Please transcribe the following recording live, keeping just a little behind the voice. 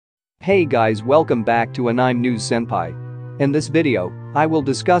Hey guys, welcome back to Anime News Senpai. In this video, I will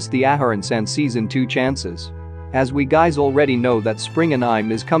discuss the Aharen-san Season 2 chances. As we guys already know that spring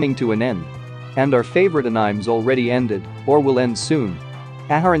anime is coming to an end. And our favorite animes already ended, or will end soon.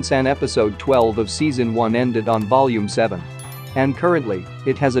 Aharen-san episode 12 of Season 1 ended on Volume 7. And currently,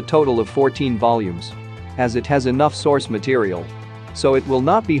 it has a total of 14 volumes. As it has enough source material. So it will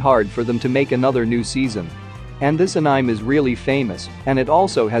not be hard for them to make another new season. And this anime is really famous, and it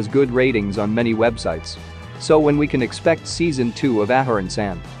also has good ratings on many websites. So when we can expect Season 2 of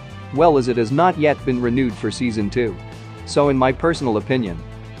Aharen-san? Well, as it has not yet been renewed for Season 2. So in my personal opinion,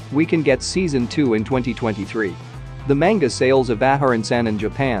 we can get Season 2 in 2023. The manga sales of Aharen-san in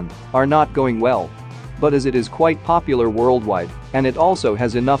Japan are not going well. But as it is quite popular worldwide, and it also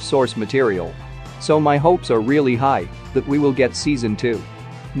has enough source material. So my hopes are really high that we will get Season 2.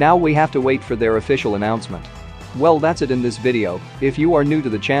 Now we have to wait for their official announcement. Well, that's it in this video. If you are new to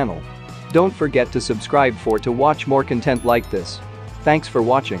the channel, don't forget to subscribe to watch more content like this. Thanks for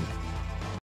watching.